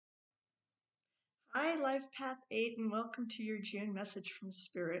Hi, Life Path 8, and welcome to your June message from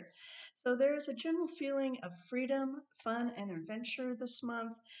Spirit. So, there's a general feeling of freedom, fun, and adventure this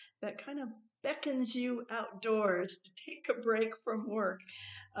month that kind of beckons you outdoors to take a break from work.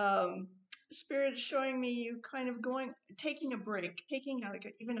 Um, Spirit is showing me you kind of taking a break, taking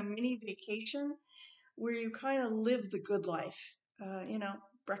even a mini vacation where you kind of live the good life.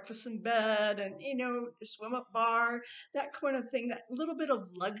 Breakfast in bed and, swim up bar, that kind of thing, that little bit of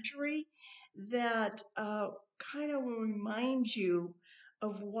luxury that kind of will remind you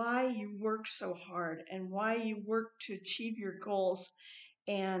of why you work so hard and why you work to achieve your goals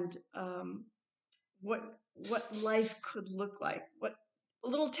and what life could look like. What a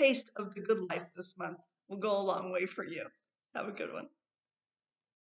little taste of the good life this month will go a long way for you. Have a good one.